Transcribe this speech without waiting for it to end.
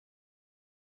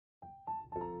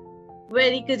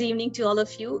Very good evening to all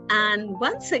of you. And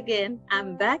once again,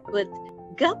 I'm back with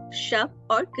Gup Shup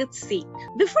or Kuch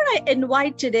Seekh. Before I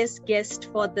invite today's guest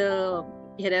for the,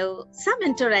 some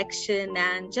interaction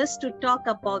and just to talk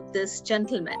about this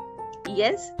gentleman.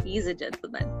 Yes, he's a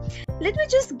gentleman. Let me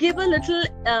just give a little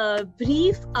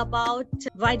brief about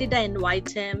why did I invite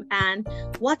him and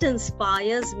what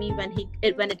inspires me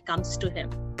when it comes to him.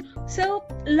 So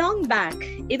long back,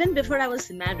 even before I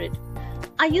was married,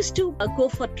 I used to go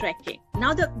for trekking.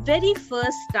 Now, the very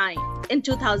first time in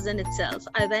 2000 itself,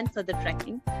 I went for the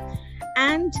trekking.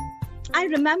 And I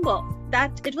remember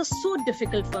that it was so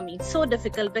difficult for me, so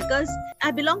difficult because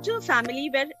I belong to a family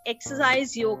where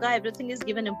exercise, yoga, everything is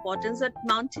given importance. But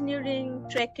mountaineering,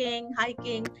 trekking,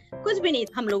 hiking, kuch bhi nahi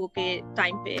hum logo ke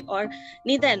time pe, or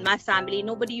neither in my family,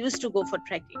 nobody used to go for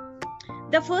trekking.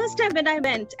 The first time when I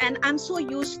went, and I'm so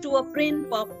used to a plain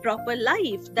proper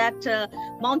life that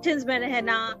mountains mein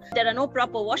rehna, there are no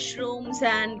proper washrooms,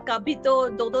 and kabhi to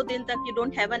do din tak you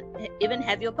don't even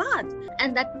have your bath,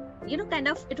 and that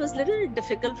it was a little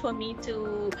difficult for me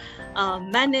to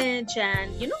manage and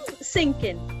sink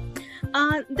in.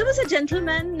 There was a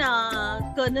gentleman,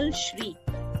 Colonel Shri.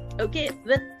 Okay,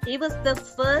 he was the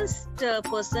first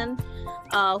person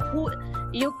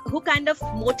who kind of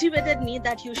motivated me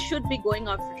that you should be going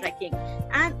out for trekking,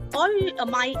 and all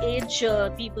my age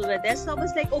people were there, so I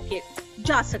was like, okay,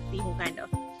 ja sakti hu kind of.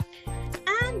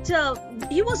 And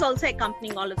he was also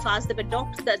accompanying all of us. There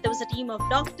was a team of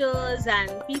doctors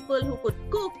and people who could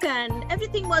cook, and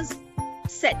everything was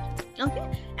set. Okay,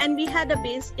 and we had a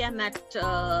base camp at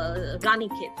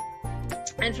Ranikhet.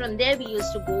 And from there, we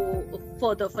used to go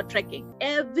further for trekking.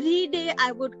 Every day,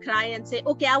 I would cry and say,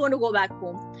 okay, I want to go back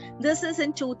home. This is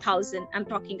in 2000. I'm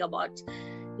talking about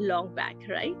long back,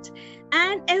 right?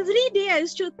 And every day, I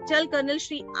used to tell Colonel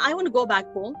Shri, I want to go back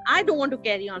home. I don't want to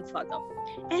carry on further.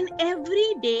 And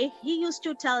every day, he used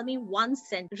to tell me one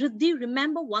sentence, Riddhi,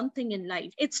 remember one thing in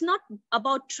life. It's not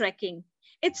about trekking.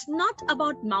 It's not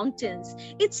about mountains.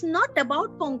 It's not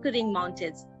about conquering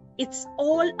mountains. It's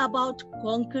all about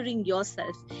conquering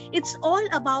yourself. It's all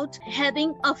about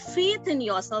having a faith in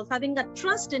yourself, having a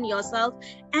trust in yourself,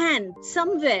 and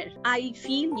somewhere I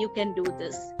feel you can do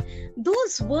this.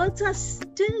 Those words are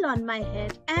still on my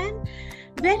head, and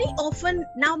very often,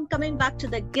 now I'm coming back to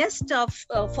the guest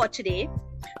for today.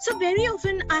 So very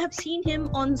often I have seen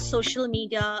him on social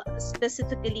media,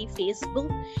 specifically Facebook.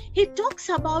 He talks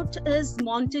about his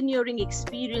mountaineering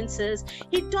experiences.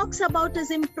 He talks about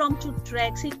his impromptu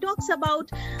treks. He talks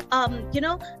about,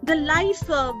 the life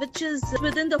which is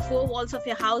within the four walls of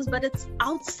your house, but it's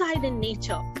outside in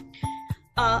nature.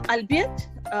 Albeit,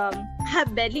 I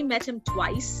have barely met him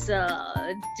twice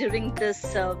during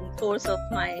this course of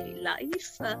my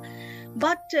life.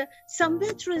 But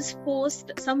somewhere through his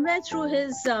post, somewhere through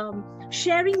his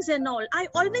sharings and all, I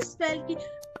always felt ki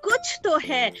kuch to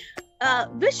hai.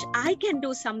 Wish I can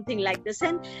do something like this.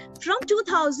 And from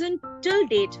 2000 till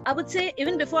date, I would say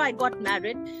even before I got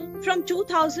married, from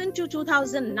 2000 to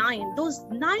 2009, those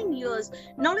 9 years,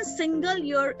 not a single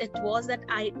year it was that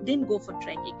I didn't go for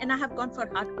trekking. And I have gone for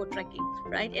hardcore trekking,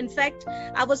 right? In fact,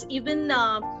 I was even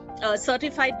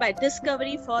certified by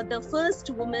Discovery for the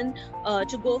first woman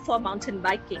to go for mountain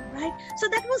biking, right? So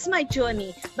that was my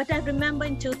journey. But I remember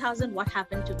in 2000 what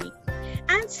happened to me.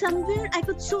 And somewhere I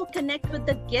could so connect with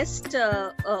the guest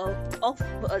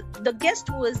the guest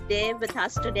who is there with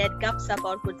us today at Gup Shup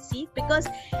or Kuch Seekh, because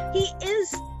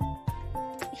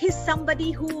he's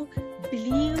somebody who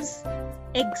believes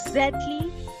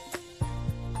exactly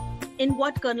in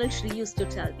what Colonel Shri used to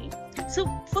tell me. So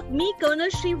for me, Colonel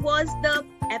Shri was the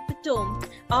epitome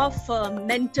of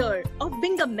mentor, of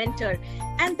being a mentor,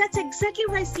 and that's exactly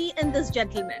what I see in this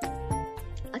gentleman.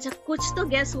 अच्छा, कुछ तो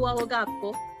guess हुआ होगा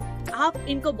आपको. आप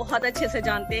इनको बहुत अच्छे से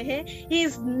जानते हैं. He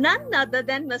is none other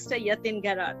than Mr. Yateen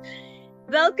Gharat.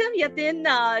 Welcome, Yateen,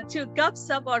 to Gup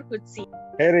Shup or Kuch Seekh.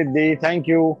 Hey, Riddhi, thank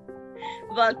you.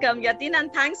 Welcome, Yateen,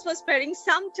 and thanks for sparing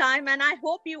some time. And I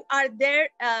hope you are there.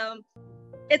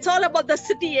 It's all about the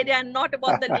city area and not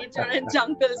about the nature and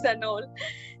jungles and all.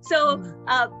 So,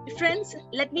 friends,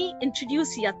 let me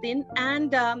introduce Yateen,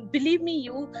 and believe me,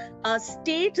 you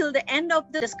stay till the end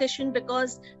of the discussion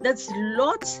because there's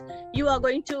lots you are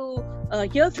going to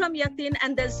hear from Yateen,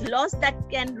 and there's lots that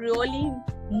can really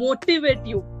motivate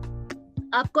you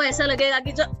आपको ऐसा लगेगा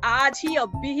कि जो आज ही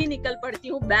अभी ही निकल पड़ती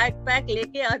हूँ बैग पैक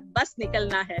लेके और बस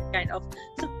निकलना है kind of.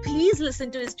 So please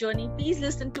listen to his journey, please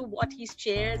listen to what he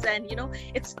shares, and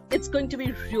it's going to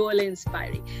be really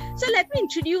inspiring. So let me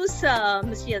introduce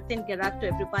Mr. Yateen Gharat to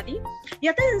everybody.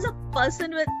 Yateen is a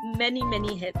person with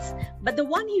many hits, but the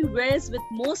one he wears with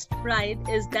most pride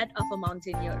is that of a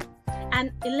mountaineer.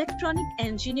 An electronic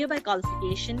engineer by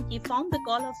qualification, he found the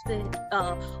call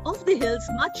of the hills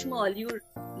much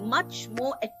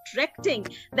more attracting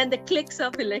than the clicks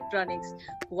of electronics.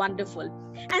 Wonderful.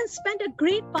 And spent a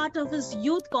great part of his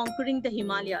youth conquering the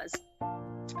Himalayas.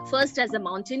 First as a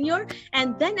mountaineer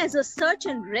and then as a search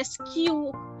and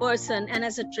rescue person and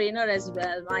as a trainer as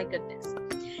well. My goodness.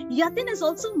 Yateen has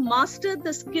also mastered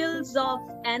the skills of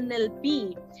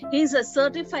NLP. He's a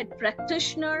certified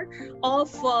practitioner of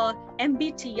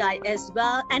MBTI as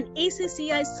well, an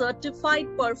ACCI certified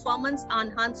performance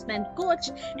enhancement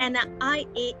coach, and an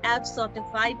IAF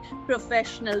certified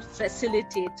professional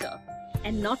facilitator.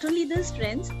 And not only this,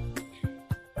 friends,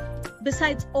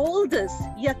 besides all this,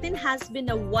 Yateen has been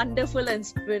a wonderful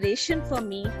inspiration for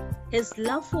me. His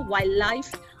love for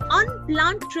wildlife,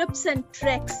 unplanned trips and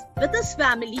treks with his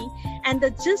family, and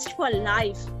the gist for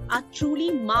life are truly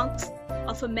marks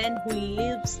of a man who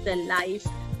lives the life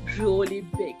really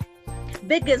big.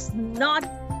 Big is not,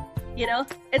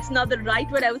 it's not the right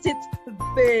word. I would say it's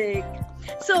big.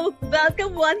 So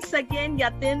welcome once again,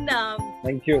 Yateen.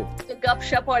 Thank you. To Gup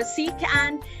Shup or Seekh,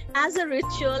 and as a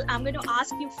ritual, I'm going to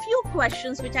ask you a few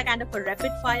questions which are kind of a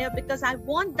rapid fire, because I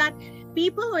want that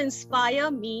people who inspire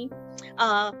me,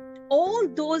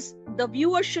 the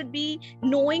viewers should be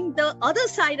knowing the other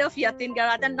side of Yateen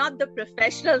Gharat and not the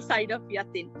professional side of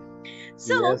Yateen.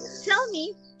 So Yes. tell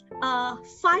me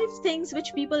 5 things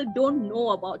which people don't know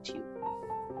about you.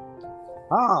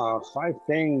 5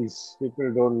 things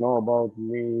people don't know about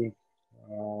me.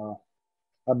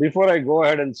 Before I go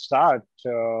ahead and start,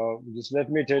 just let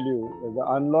me tell you, the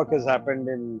unlock has happened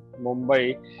in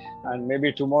Mumbai, and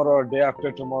maybe tomorrow or day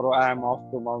after tomorrow, I am off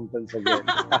to mountains again.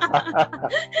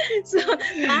 So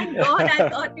thank God I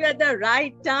got you at the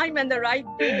right time and the right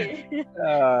day.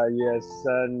 Yes,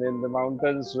 and in the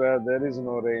mountains where there is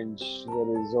no range,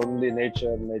 there is only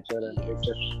nature and nature.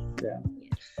 Yeah.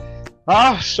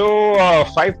 So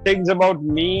 5 things about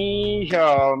me.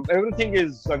 Everything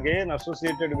is again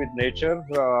associated with nature.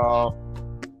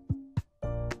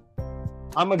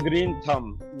 I'm a green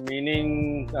thumb,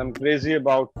 meaning I'm crazy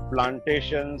about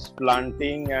plantations,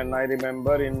 planting, and I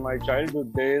remember in my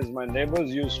childhood days, my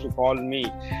neighbors used to call me,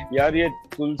 "Yaar, ye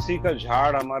tulsi ka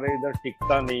jhaad hamare idhar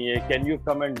tikta nahi hai. Can you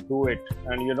come and do it?"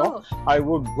 And I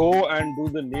would go and do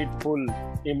the needful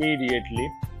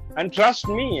immediately. And trust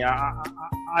me,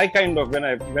 I kind of,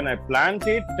 when I plant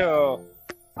it,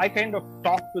 I kind of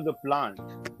talk to the plant,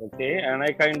 okay, and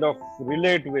I kind of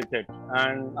relate with it,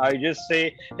 and I just say,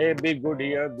 "Hey, be good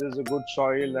here. This is a good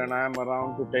soil, and I am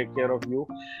around to take care of you."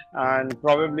 And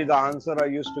probably the answer I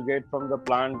used to get from the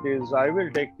plant is, "I will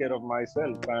take care of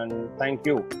myself, and thank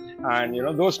you." And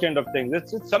those kind of things.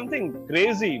 It's something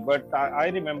crazy, but I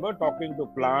remember talking to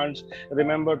plants,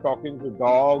 remember talking to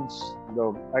dogs, the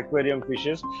aquarium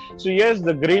fishes. So yes,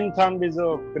 the green thumb is a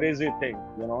crazy thing.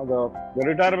 The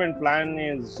retirement plan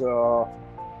is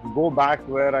go back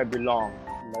where I belong.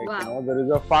 Wow. There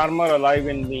is a farmer alive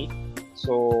in me.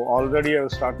 So already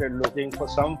I've started looking for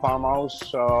some farmhouse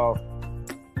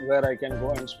where I can go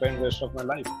and spend the rest of my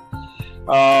life.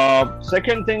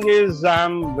 Second thing is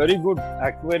I'm very good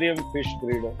aquarium fish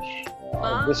breeder.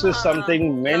 This is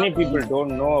something many people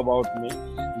don't know about me.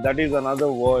 That is another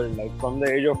world. Like from the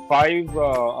age of 5,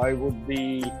 I would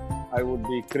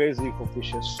be crazy for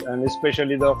fishes, and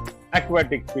especially the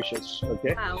aquatic fishes.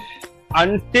 Okay. Wow.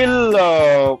 Until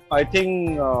I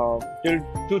think till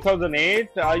 2008,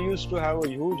 I used to have a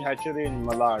huge hatchery in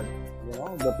Malad.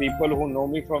 The people who know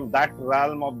me from that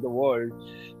realm of the world,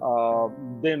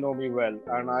 they know me well,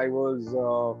 and I was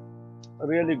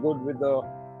really good with the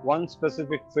one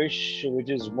specific fish which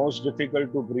is most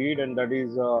difficult to breed, and that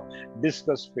is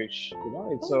discus fish.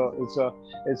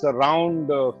 It's a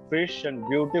round fish and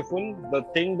beautiful. The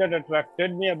thing that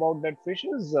attracted me about that fish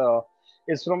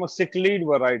is from a cichlid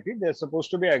variety. They're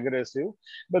supposed to be aggressive,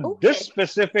 but this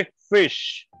specific fish,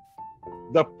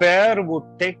 the pair would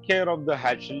take care of the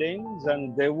hatchlings,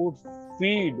 and they would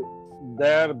feed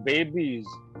their babies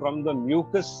from the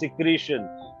mucus secretion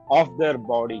of their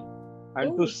body.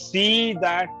 And to see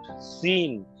that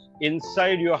scene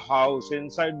inside your house,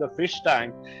 inside the fish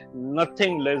tank,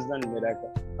 nothing less than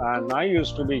miracle. And I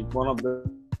used to be one of the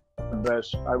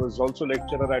best. I was also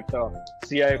lecturer at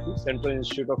CIF, Central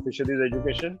Institute of Fisheries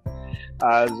Education,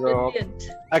 as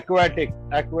aquatic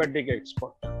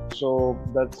expert. So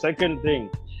that's second thing.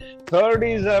 Third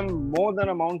is I'm more than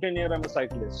a mountaineer, I'm a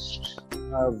cyclist.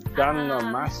 I've done a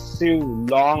massive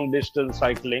long distance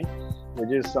cycling,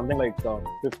 which is something like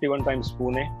 51 times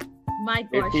Pune, My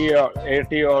gosh.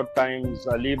 80 odd times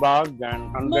Alibag,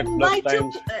 and 100 Mumbai plus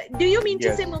times. do you mean to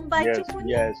Yes, say Mumbai yes, to Pune?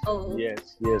 yes, Oh.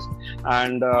 yes.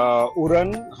 And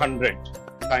Uran 100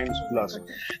 times plus.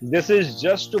 This is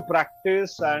just to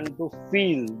practice and to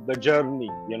feel the journey,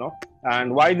 you know.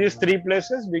 And why these three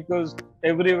places? Because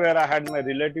everywhere I had my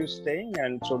relatives staying,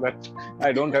 and so that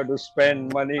I don't have to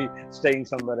spend money staying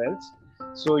somewhere else.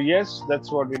 So yes,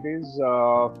 that's what it is.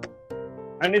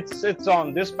 And it's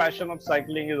on. This passion of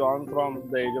cycling is on from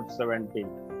the age of 17.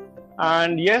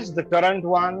 And yes, the current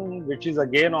one, which is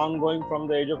again ongoing from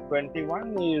the age of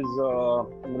 21, is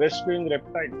rescuing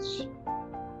reptiles.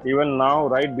 Even now,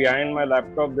 right behind my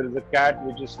laptop, there is a cat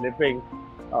which is sleeping.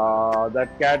 That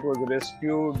cat was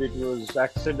rescued. It was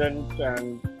accident,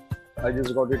 and I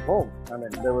just got it home. I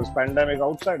mean, there was pandemic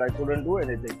outside. I couldn't do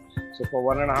anything. So for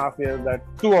 1.5 years, that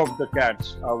 2 of the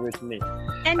cats are with me.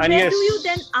 And where yes, do you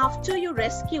then, after you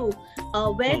rescue,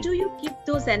 where do you keep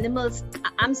those animals?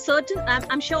 I'm certain,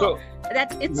 I'm sure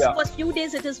that it's for a few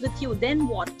days it is with you. Then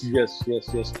what? Yes.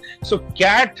 So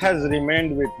cat has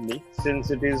remained with me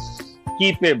since it is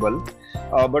keepable.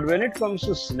 But when it comes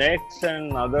to snakes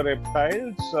and other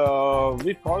reptiles,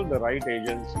 we call the right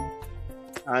agency.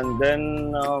 And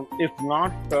then if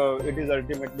not, it is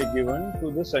ultimately given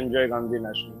to the Sanjay Gandhi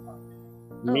National Park.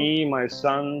 Me, my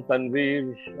son,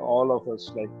 Tanveer, all of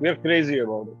us, like, we're crazy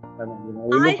about it. I mean, you know,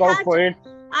 we look out for it.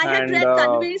 I had read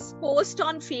Tanveer's post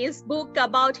on Facebook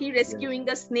about he rescuing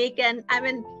a snake, and I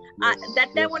mean,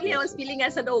 that time only I was feeling, I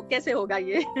said, oh, kaise hoga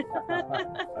ye?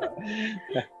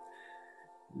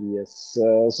 Yes,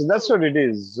 so that's what it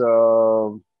is.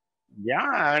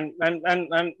 Yeah, and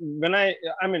when I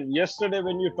mean, yesterday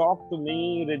when you talked to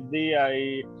me, Riddhi,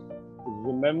 I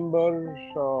remember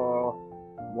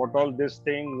what all these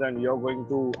things, and you're going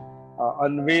to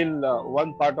unveil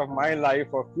one part of my life,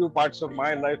 or few parts of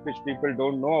my life which people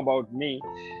don't know about me.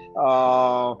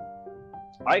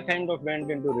 I kind of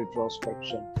went into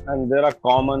retrospection, and there are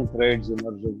common threads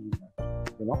emerging.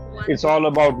 You know, it's all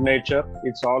about nature,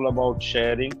 it's all about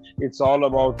sharing, it's all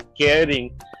about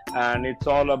caring, and it's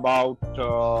all about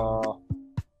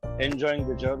enjoying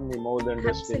the journey more than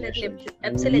destination.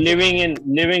 Absolutely.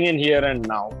 Living in here and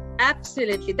now.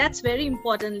 Absolutely, that's very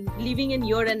important, living in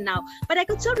here and now. But I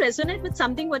could so resonate with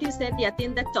something what you said,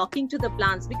 Yateen, that talking to the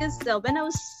plants, because when I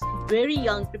was very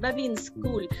young, probably in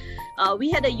school, we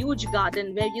had a huge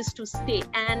garden where we used to stay,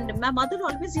 and my mother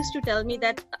always used to tell me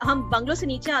that हम बंगलों से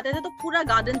नीचे आते थे तो पूरा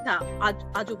garden था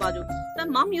आजू बाजू. So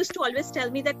mom used to always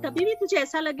tell me that कभी भी तुझे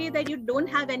ऐसा लगे that you don't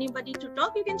have anybody to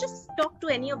talk, you can just talk to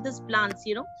any of these plants,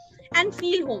 you know, and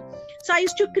feel home. So I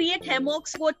used to create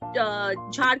hammocks, वो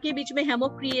झाड़ के बीच में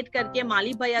hammock create करके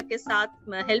माली भैया के साथ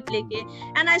help लेके,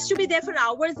 and I used to be there for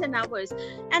hours and hours.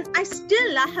 And I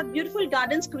have beautiful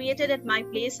gardens created at my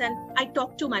place, and I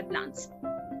talk to my plants.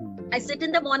 I sit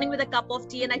in the morning with a cup of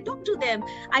tea and I talk to them.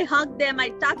 I hug them, I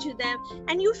touch them,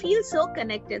 and you feel so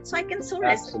connected. So I can so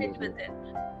resonate with it.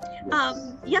 Yes.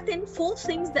 Yateen, 4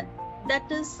 things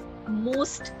that is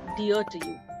most dear to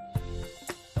you.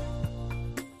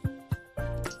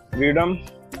 Freedom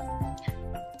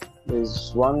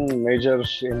is one major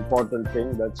important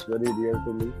thing that's very dear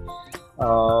to me.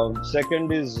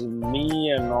 Second is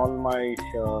me and all my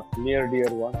near dear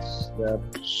ones. They're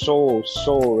so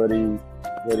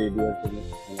very dear to me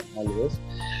always.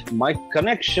 My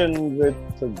connection with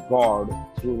God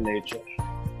through nature,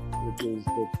 which is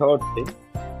the third thing.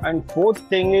 And fourth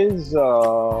thing is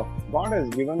God has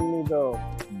given me the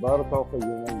birth of a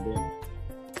human being.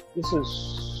 This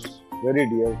is very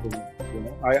dear to me. You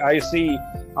know, I see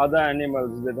other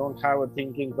animals, they don't have a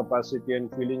thinking capacity and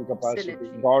feeling capacity.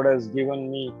 Absolutely. God has given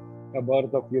me a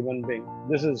birth of human being.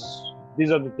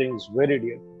 These are the things very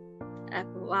dear.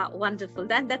 Wow, wonderful.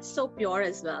 That's so pure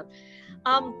as well.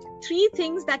 3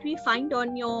 things that we find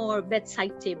on your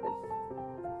bedside table.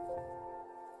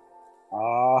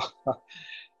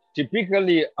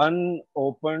 Typically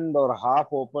unopened or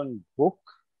half-opened book,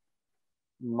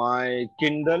 my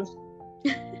Kindle,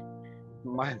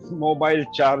 my mobile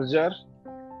charger,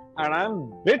 and I'm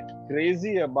a bit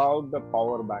crazy about the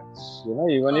power banks. You know,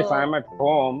 even if I'm at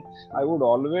home, I would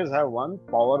always have one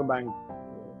power bank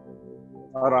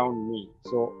around me.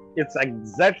 So it's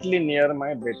exactly near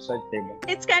my bedside table.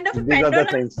 It's kind of a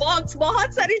Pandora's box.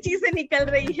 बहुत सारी चीजें निकल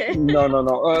रही है. No.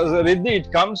 Riddhi,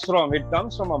 it comes from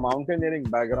a mountaineering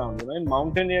background. You know, in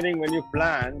mountaineering, when you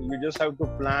plan, you just have to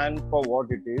plan for what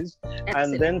it is. Absolutely.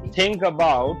 And then think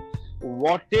about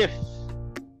what if.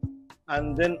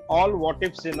 and then all what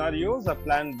if scenarios are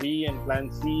plan B and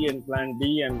plan C and plan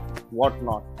D and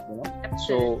whatnot, you know.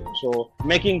 So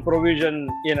making provision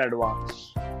in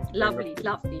advance. Lovely,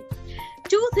 lovely.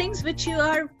 Two things which you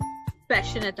are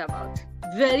passionate about,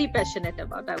 very passionate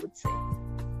about, I would say.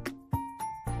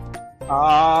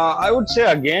 I would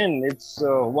say again, it's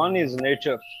one is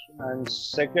nature, and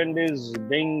second is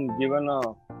being given a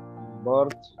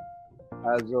birth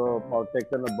or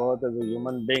taken a birth as a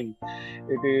human being.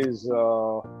 It is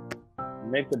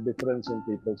make a difference in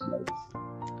people's lives.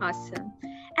 Awesome.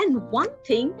 And one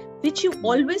thing which you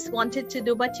always wanted to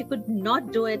do, but you could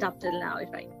not do it up till now,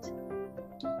 right?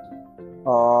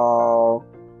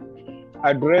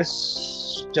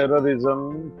 Address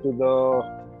terrorism to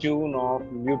the tune of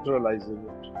neutralizing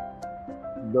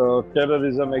it. The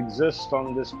terrorism exists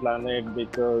on this planet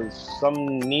because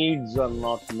some needs are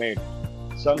not met,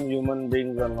 some human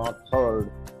beings are not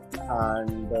heard,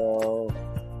 and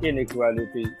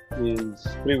inequality is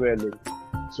prevailing.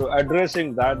 So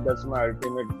addressing that's my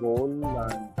ultimate goal.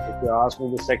 And if you ask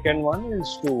me, the second one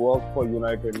is to work for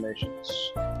United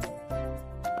Nations.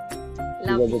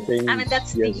 Lovely. I mean,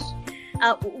 that's yes.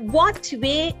 What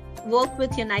way work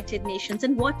with United Nations?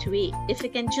 In what way? If you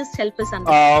can just help us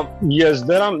understand. Yes,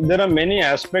 there are many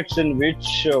aspects in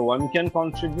which one can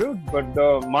contribute, but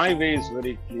my way is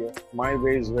very clear. My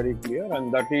way is very clear,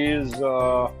 and that is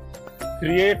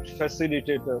create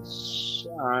facilitators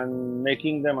and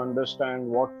making them understand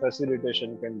what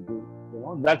facilitation can do. You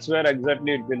know, that's where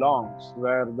exactly it belongs,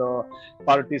 where the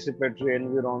participatory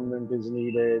environment is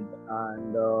needed,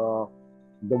 and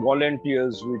the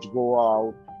volunteers which go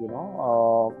out, you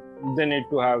know, they need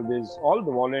to have this, all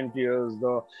the volunteers,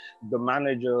 the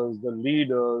managers, the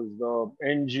leaders, the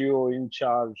NGO in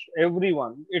charge,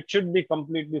 everyone. It should be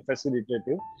completely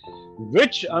facilitative,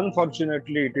 which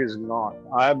unfortunately it is not.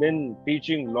 I have been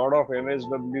teaching a lot of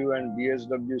MSW and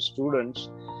BSW students.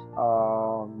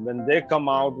 When they come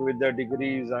out with their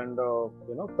degrees and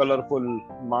you know, colorful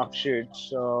mark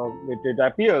sheets, it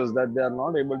appears that they are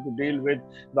not able to deal with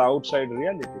the outside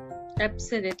reality.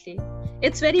 Absolutely.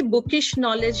 It's very bookish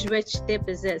knowledge which they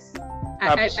possess.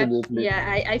 Absolutely.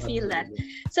 I feel that.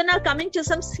 So now coming to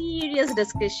some serious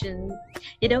discussion,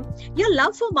 you know, your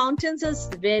love for mountains is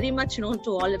very much known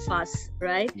to all of us,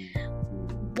 right?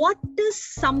 What is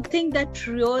something that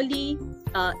really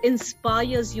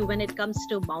inspires you when it comes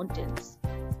to mountains?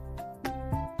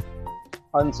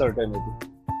 Uncertainty.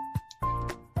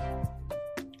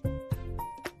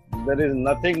 There is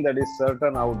nothing that is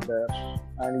certain out there,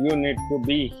 and you need to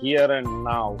be here and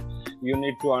now. You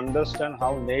need to understand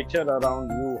how nature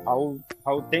around you,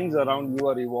 how things around you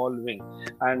are evolving,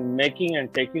 and making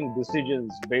and taking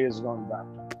decisions based on that.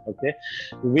 Okay,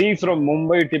 we from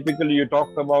Mumbai, typically you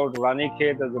talked about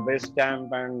Ranikhet as a base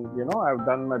camp, and you know, I've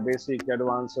done my basic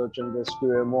advanced search and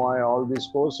rescue, MOI, all these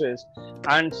courses,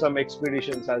 and some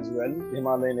expeditions as well,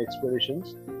 Himalayan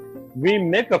expeditions. We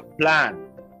make a plan,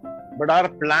 but our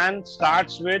plan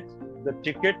starts with the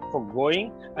ticket for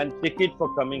going and ticket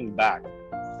for coming back.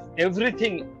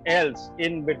 Everything else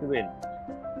in between,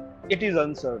 it is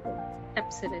uncertain.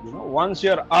 Absolutely. You know, once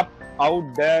you're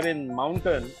out there in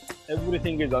mountain,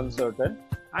 everything is uncertain,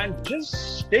 and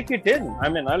just take it in. I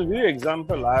mean, I'll give you an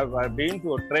example. I've been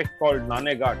to a trek called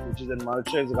Nane Ghat, which is in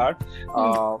Malches Ghat.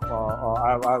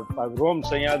 I've roamed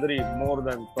Sahyadri more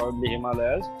than probably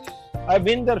Himalayas. I've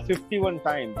been there 51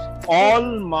 times.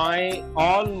 All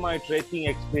my trekking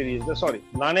experience,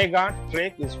 Nane Ghat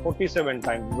trek is 47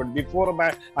 times. But before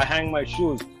I hang my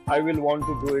shoes, I will want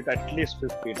to do it at least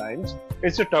 50 times.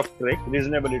 It's a tough trek,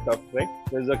 reasonably tough trek.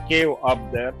 There's a cave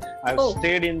up there. I've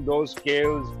stayed in those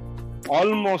caves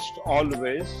almost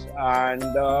always, and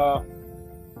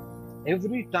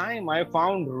every time I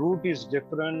found route is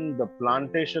different. The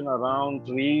plantation around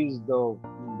trees, the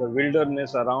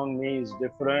wilderness around me is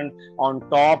different. On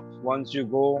top, once you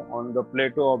go on the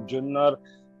plateau of Junnar,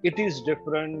 it is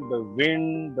different. The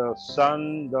wind, the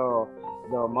sun, the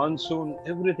monsoon,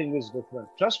 everything is different.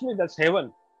 Trust me, that's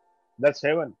heaven. That's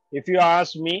heaven. If you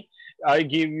ask me, I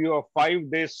give you a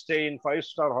 5-day stay in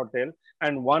 5-star hotel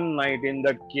and 1 night in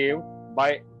that cave.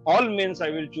 By all means, I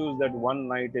will choose that 1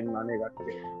 night in Nane Ghat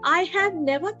cave. I have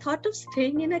never thought of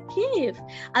staying in a cave.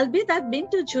 Albeit I've been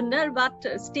to Junnar, but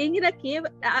staying in a cave,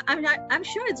 I'm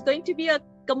sure it's going to be a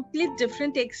complete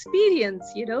different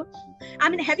experience, you know. I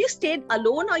mean, have you stayed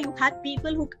alone or you had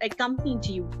people who accompanied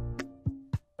you?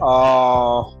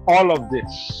 All of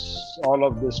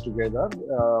this together.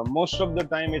 Most of the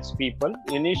time it's people.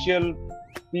 Initial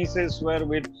pieces were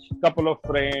with couple of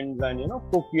friends, and you know,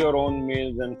 cook your own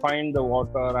meals and find the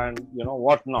water and you know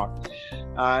whatnot.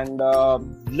 And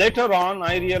later on,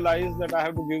 I realized that I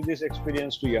have to give this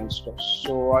experience to youngsters.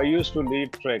 So I used to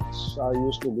lead treks.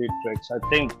 I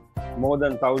think more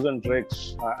than 1,000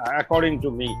 treks, according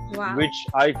to me, Wow. which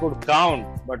I could count,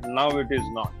 but now it is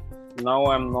not. Now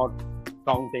I'm not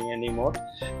counting anymore.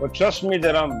 But trust me,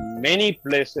 there are many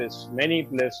places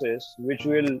which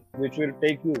will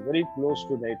take you very close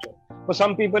to nature. For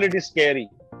some people, it is scary.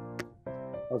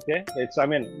 Okay,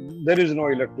 there is no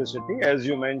electricity, as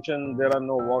you mentioned. There are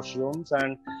no washrooms,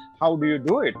 and how do you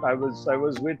do it? I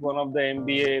was with one of the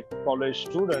MBA college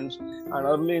students, and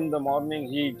early in the morning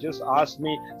he just asked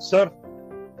me, "Sir,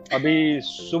 अभी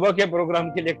सुबह के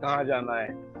program के लिए कहाँ जाना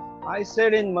है?" I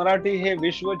said in Marathi, "Hey,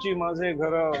 Vishwachi माझे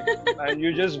घर," and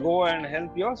you just go and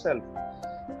help yourself.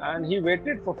 And he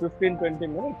waited for 15-20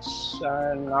 minutes,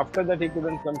 and after that he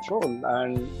couldn't control.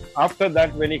 And after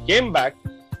that, when he came back,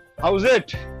 "How's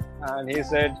it?" And he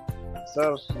said, "Sir,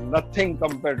 nothing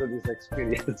compared to this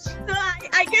experience." So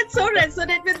I can so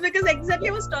resonate with, because exactly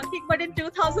I was talking, but in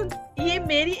 2000 ये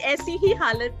मेरी ऐसी ही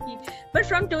हालत थी.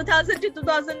 But from 2000 to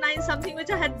 2009, something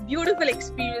which I had beautiful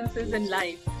experiences in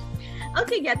life.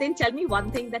 Okay, Yateen, tell me one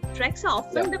thing, that treks are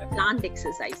often the planned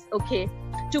exercise, okay,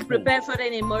 to prepare for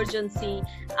an emergency.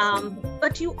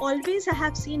 But you always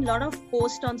have seen a lot of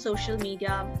posts on social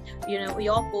media,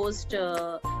 your post,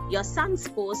 your son's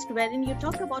post, wherein you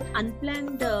talk about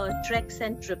unplanned treks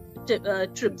and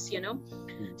trips,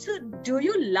 So do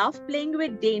you love playing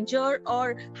with danger,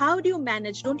 or how do you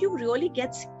manage? Don't you really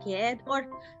get scared? Or,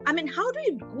 how do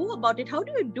you go about it? How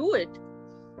do you do it?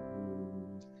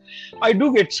 I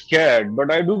do get scared,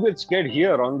 but I do get scared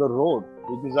here on the road,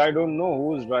 because I don't know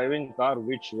who's driving car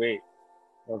which way.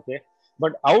 Okay,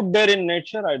 but out there in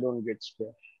nature, I don't get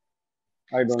scared.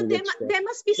 There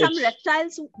must be some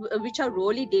reptiles which are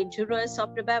really dangerous, or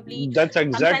probably. That's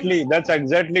exactly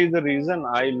the reason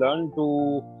I learned to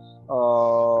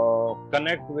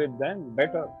connect with them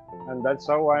better, and that's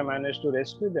how I managed to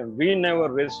rescue them. We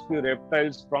never rescue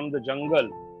reptiles from the jungle.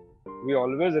 We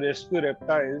always rescue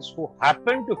reptiles who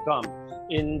happen to come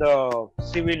in the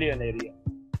civilian area.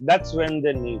 That's when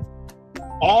they need.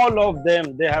 All of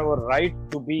them, they have a right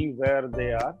to be where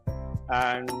they are.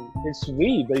 And it's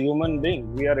we, the human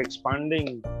being, we are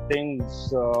expanding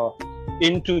things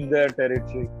into their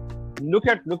territory. Look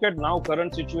at now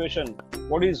current situation.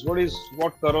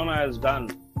 What Corona has done?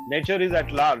 Nature is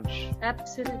at large.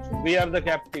 Absolutely. We are the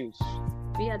captives.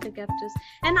 We are the captives.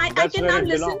 And I can now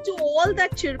listen to all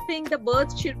that chirping, the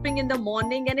birds chirping in the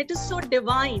morning, and it is so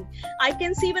divine. I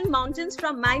can see even mountains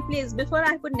from my place. Before,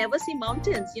 I could never see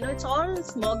mountains. It's all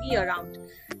smoggy around.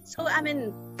 So,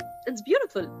 it's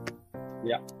beautiful.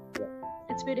 Yeah.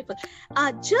 It's beautiful.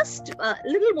 Just a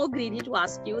little more greedy to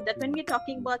ask you that when we're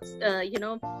talking about,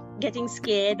 getting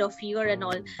scared or fear and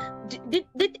all,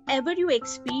 did ever you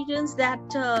experience that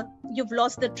you've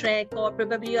lost the trek, or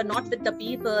probably you're not with the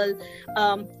people,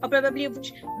 or probably you've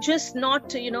just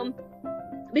not,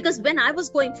 because when I was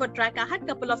going for trek, I had a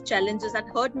couple of challenges. I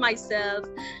hurt myself,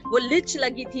 wo lich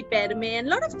lagi thi pair mein, and a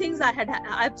lot of things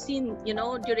I've seen,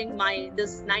 during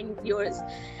this 9 years.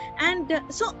 And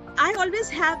so I always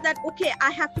have that, okay, I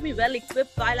have to be well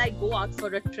equipped while I go out for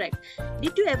a trek.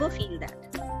 Did you ever feel that?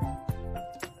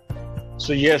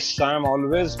 So yes, I am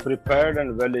always prepared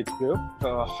and well equipped.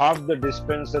 Half the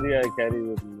dispensary I carry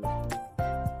with me,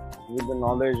 with the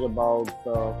knowledge about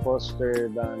first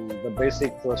aid and the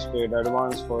basic first aid,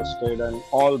 advanced first aid, and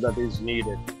all that is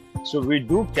needed. So we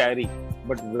do carry.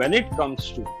 But when it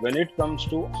comes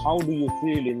to how do you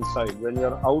feel inside when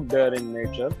you're out there in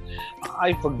nature,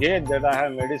 I forget that I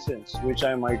have medicines which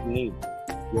I might need.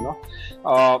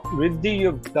 Riddhi,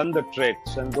 you've done the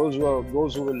treks, and those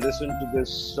who will listen to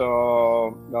this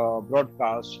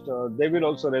broadcast, they will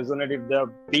also resonate if they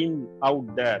have been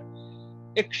out there.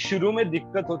 एक शुरू में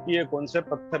दिक्कत होती है कौन से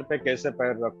पत्थर पे कैसे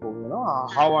पैर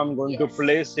रखूं, how I'm going to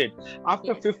place it.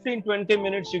 After 15-20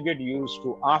 minutes you get used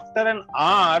to. After an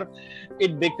hour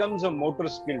it becomes a motor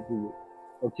skill to you.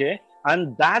 Okay,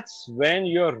 and that's when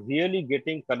you're really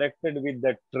getting connected with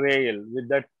that trail, with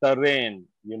that terrain.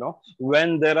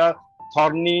 When there are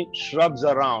thorny shrubs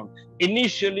around,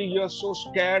 initially you're so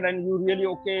scared and you really,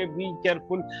 okay, be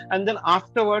careful, and then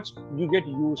afterwards you get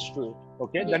used to it.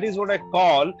 Okay, that is what I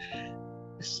call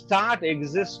start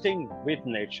existing with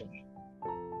nature.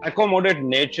 Accommodate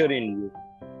nature in you.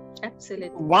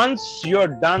 Absolutely. Once you're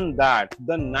done that,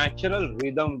 the natural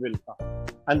rhythm will come.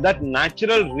 And that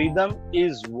natural rhythm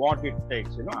is what it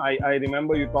takes. I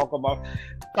remember you talk about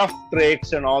tough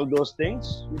treks and all those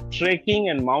things. Trekking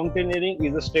and mountaineering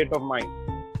is a state of mind.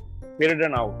 Period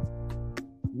and out.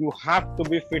 You have to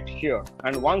be fit here.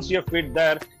 And once you're fit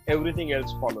there, everything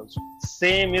else follows.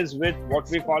 Same is with what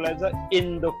we call as a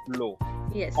in the flow.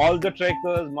 Yes. All the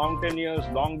trekkers, mountaineers,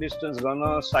 long distance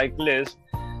runners, cyclists,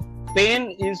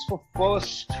 pain is for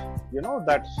first,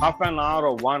 that half an hour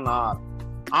or 1 hour.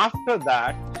 After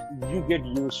that, you get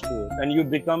used to it and you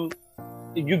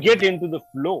get into the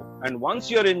flow. And once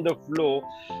you're in the flow,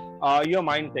 your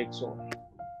mind takes over.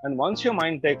 And once your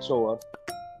mind takes over,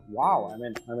 wow, I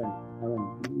mean,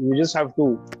 you just have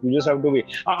to be.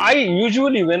 I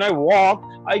usually, when I walk,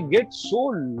 I get so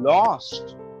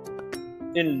lost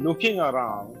in looking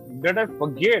around that I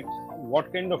forget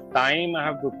what kind of time I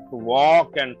have to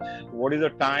walk and what is the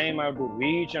time I have to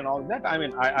reach and all that. I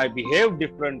mean, I behave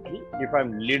differently if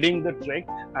I'm leading the trek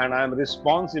and I'm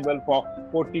responsible for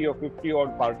 40 or 50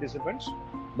 odd participants.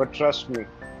 But trust me,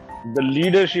 the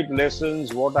leadership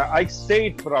lessons, what I say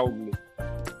it proudly,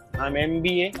 I'm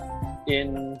MBA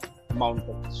in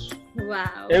mountains.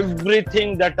 Wow.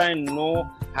 Everything that I know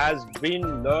has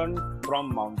been learned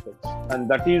from mountains, and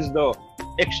that is the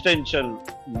extension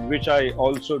which I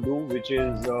also do, which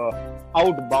is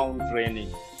outbound training.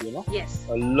 Yes.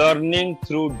 Learning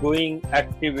through doing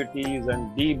activities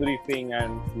and debriefing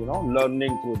and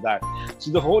learning through that.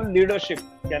 So the whole leadership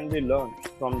can be learned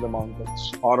from the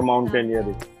mountains or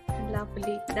mountaineering.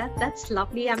 Lovely. That's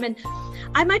lovely. I mean,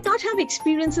 I might not have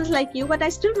experiences like you, but I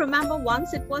still remember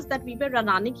once it was that we were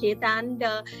Rananiket and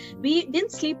we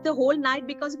didn't sleep the whole night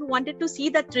because we wanted to see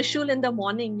the Trishul in the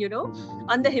morning,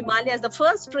 on the Himalayas, the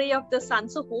first ray of the sun.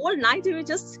 So whole night we were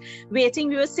just waiting.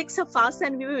 We were 6 of us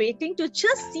and we were waiting to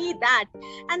just see that.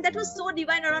 And that was so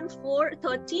divine, around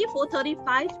 4:30,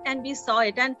 4:35, and we saw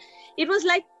it. And it was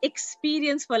like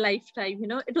experience for lifetime,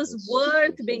 it was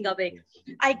worth being awake.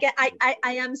 I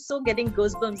am so getting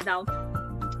goosebumps now.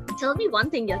 Tell me one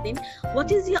thing, Yateen.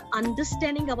 What is your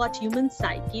understanding about human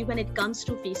psyche when it comes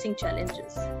to facing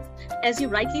challenges? As you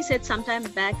rightly said sometime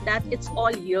back, that it's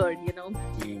all here,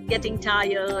 getting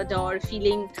tired or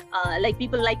feeling like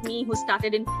people like me who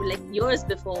started in like years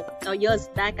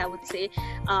back, I would say.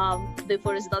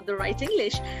 Before is not the right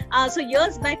English. So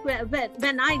years back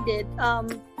when I did,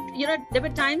 there were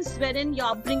times wherein your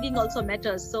upbringing also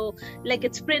matters. So like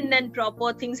it's prim and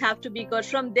proper, things have to be good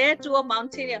from there to a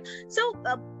mountaineer. So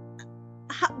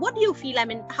what do you feel? I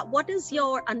mean, what is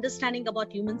your understanding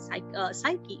about human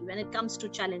psyche when it comes to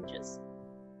challenges?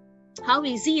 How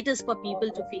easy it is for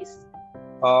people to face?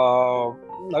 I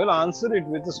will answer it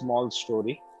with a small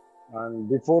story. And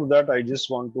before that, I just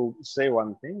want to say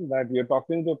one thing, that you're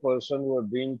talking to a person who has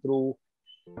been through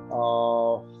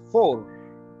 4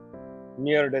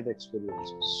 near-death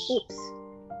experiences. Oops.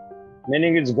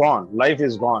 Meaning it's gone. Life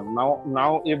is gone.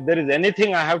 Now, if there is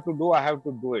anything I have to do, I have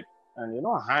to do it. And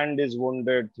hand is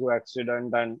wounded through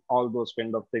accident and all those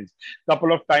kind of things.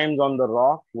 Couple of times on the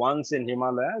rock, once in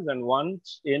Himalayas and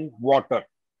once in water.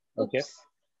 Okay.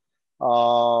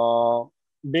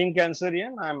 Being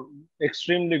Cancerian, I'm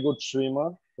extremely good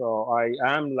swimmer. So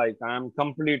I'm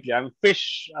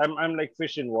fish. I'm like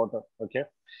fish in water. Okay.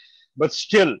 But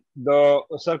still, the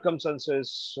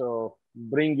circumstances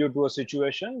bring you to a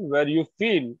situation where you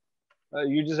feel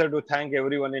you just have to thank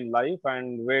everyone in life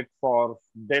and wait for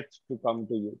death to come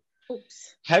to you.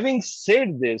 Oops. Having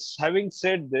said this,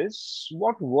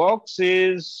 what works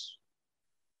is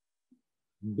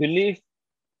belief.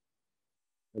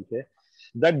 Okay,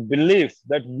 that belief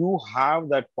that you have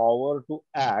that power to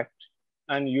act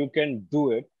and you can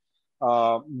do it.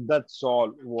 That's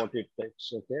all what it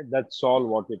takes. Okay, that's all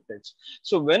what it takes.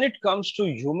 So when it comes to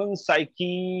human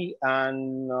psyche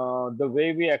and the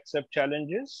way we accept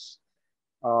challenges,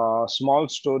 small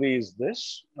story is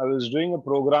this. I was doing a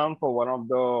program for one of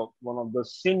the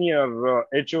senior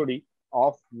HOD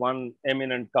of one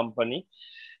eminent company,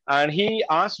 and he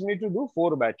asked me to do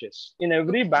 4 batches. In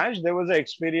every batch, there was an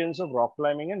experience of rock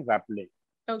climbing and rappelling.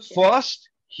 Okay. First,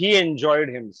 he enjoyed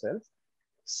himself.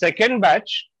 Second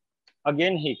batch,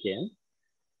 again he came.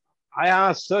 I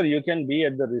asked, sir, you can be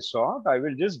at the resort. I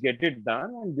will just get it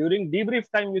done. And during debrief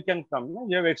time, you can come.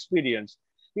 You have experience.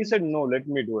 He said, no, let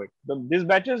me do it. These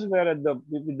batches were at the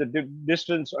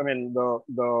distance, I mean,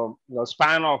 the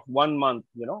span of 1 month,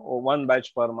 or 1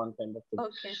 batch per month kind of thing.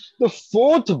 Okay. The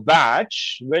 4th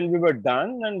batch, when we were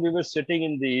done and we were sitting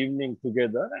in the evening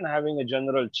together and having a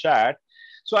general chat.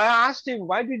 So I asked him,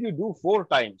 why did you do 4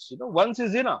 times? Once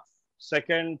is enough.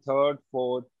 Second, third,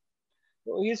 fourth.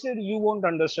 So he said, you won't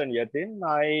understand, Yateen.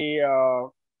 I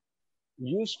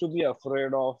used to be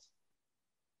afraid of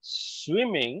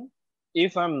swimming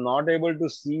if I'm not able to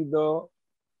see the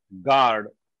guard,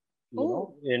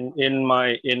 in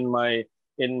my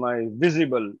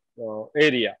visible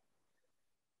area.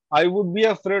 I would be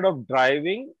afraid of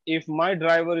driving if my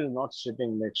driver is not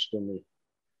sitting next to me.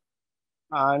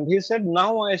 And he said,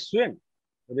 now I swim,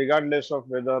 regardless of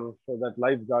whether that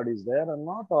lifeguard is there or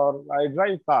not, or I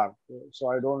drive car. So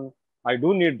I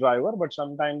do need driver, but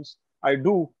sometimes I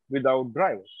do without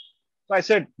driver. So I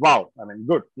said, wow, I mean,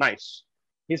 good, nice.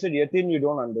 He said, Yateen, you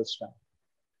don't understand.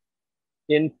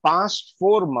 In past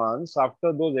 4 months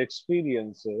after those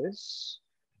experiences,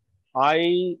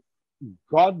 I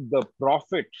got the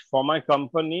profit for my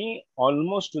company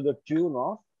almost to the tune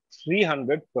of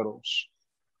 300 crores.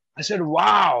 I said,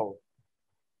 wow.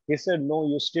 He said, no,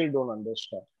 you still don't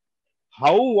understand.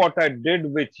 How what I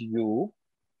did with you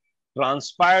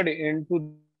transpired into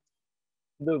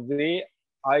the way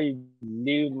I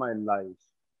live my life.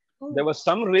 There was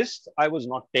some risks I was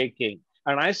not taking,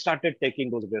 and I started taking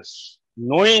those risks,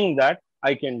 knowing that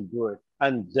I can do it.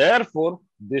 And therefore,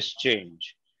 this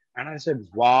change. And I said,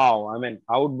 wow, I mean,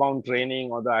 outbound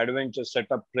training or the adventure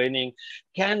setup training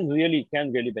can really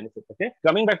benefit. Okay.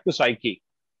 Coming back to psyche,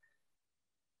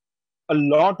 a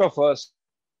lot of us, we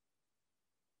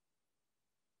need to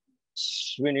unlearn lot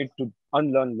many things.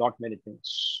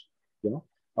 You know,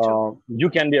 you can be True. afraid of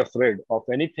anything.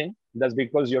 That's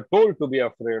because you're told to be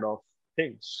afraid of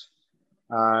things,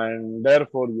 and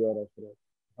therefore you are afraid.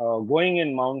 Going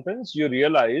in mountains, you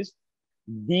realize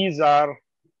these are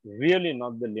really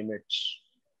not the limits.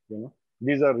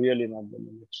 These are really not the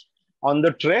limits. On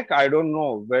the trek, I don't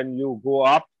know, when you go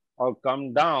up or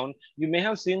come down, you may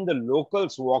have seen the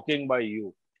locals walking by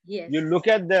you. You Yes. look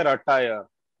at their attire,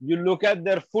 you look at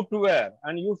their footwear,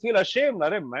 and you feel ashamed.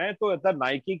 अरे मैं तो इतना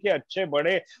Nike के अच्छे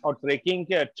बड़े और trekking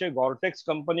के अच्छे गॉर्टेक्स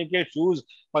कंपनी के शूज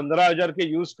 15,000 के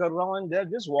यूज कर रहा हूँ, and they're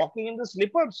just walking in the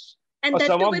slippers, And or that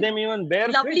some too of with them even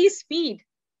barefoot lovely speed.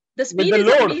 The with speed the is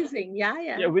load. amazing. Yeah,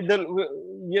 yeah. Yeah,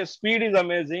 yeah, speed is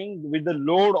amazing with the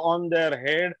load on their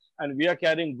head, and we are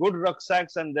carrying good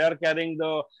rucksacks, and they are carrying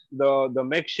the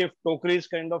makeshift tokeries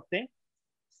kind of thing.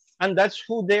 And that's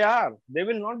who they are. They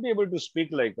will not be able to speak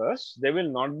like us. They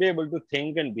will not be able to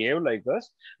think and behave like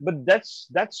us. But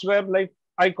that's where, like,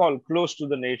 I call close to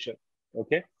the nature.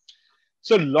 Okay.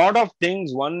 So a lot of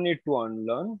things one need to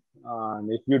unlearn,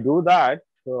 and if you do that,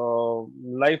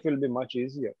 life will be much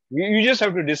easier. You just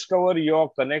have to discover your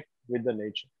connect with the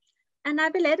nature. And I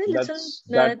will add a little That's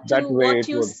that to way what it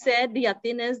you would. said,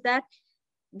 Yatin, is that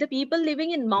the people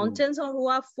living in Mm, mountains or who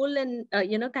are full and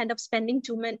kind of spending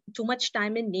too much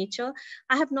time in nature,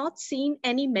 I have not seen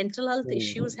any mental health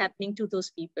issues mm. happening to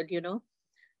those people.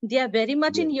 They are very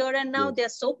much in Yes, here and now. They yes. are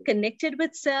so connected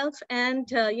with self, and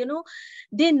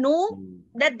they know Mm,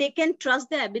 that they can trust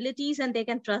their abilities and they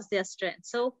can trust their strength.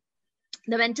 So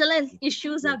the mental health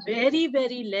issues are yes. very,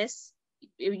 very less.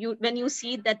 When you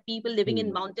see that people living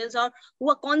in Mm, mountains or who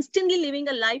are constantly living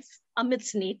a life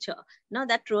amidst nature, now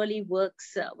that really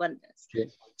works wonders.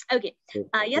 true, Okay. true,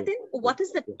 true, Yatin, true, what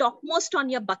is the true. topmost on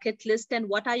your bucket list and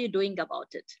what are you doing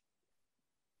about it?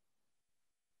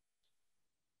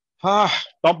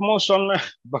 Topmost on my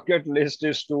bucket list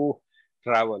is to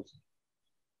travel.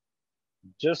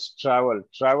 Just travel,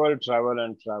 travel, travel,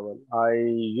 and travel. I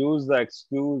use the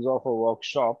excuse of a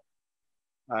workshop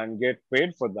and get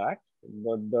paid for that.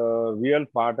 But the real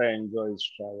part I enjoy is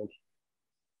travel.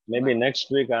 Maybe Wow.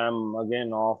 next week I'm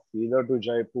again off, either to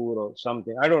Jaipur or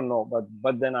something. I don't know,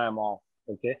 but then I'm off.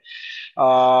 Okay.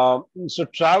 So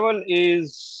travel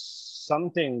is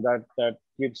something that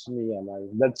keeps me alive.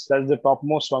 That's the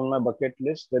topmost on my bucket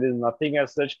list. There is nothing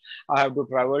as such. I have to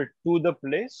travel to the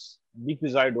place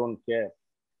because I don't care.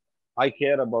 I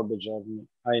care about the journey.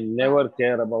 I never Wow.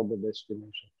 care about the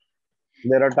destination.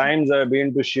 There are times I've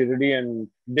been to Shirdi and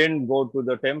didn't go to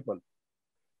the temple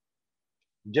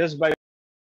just by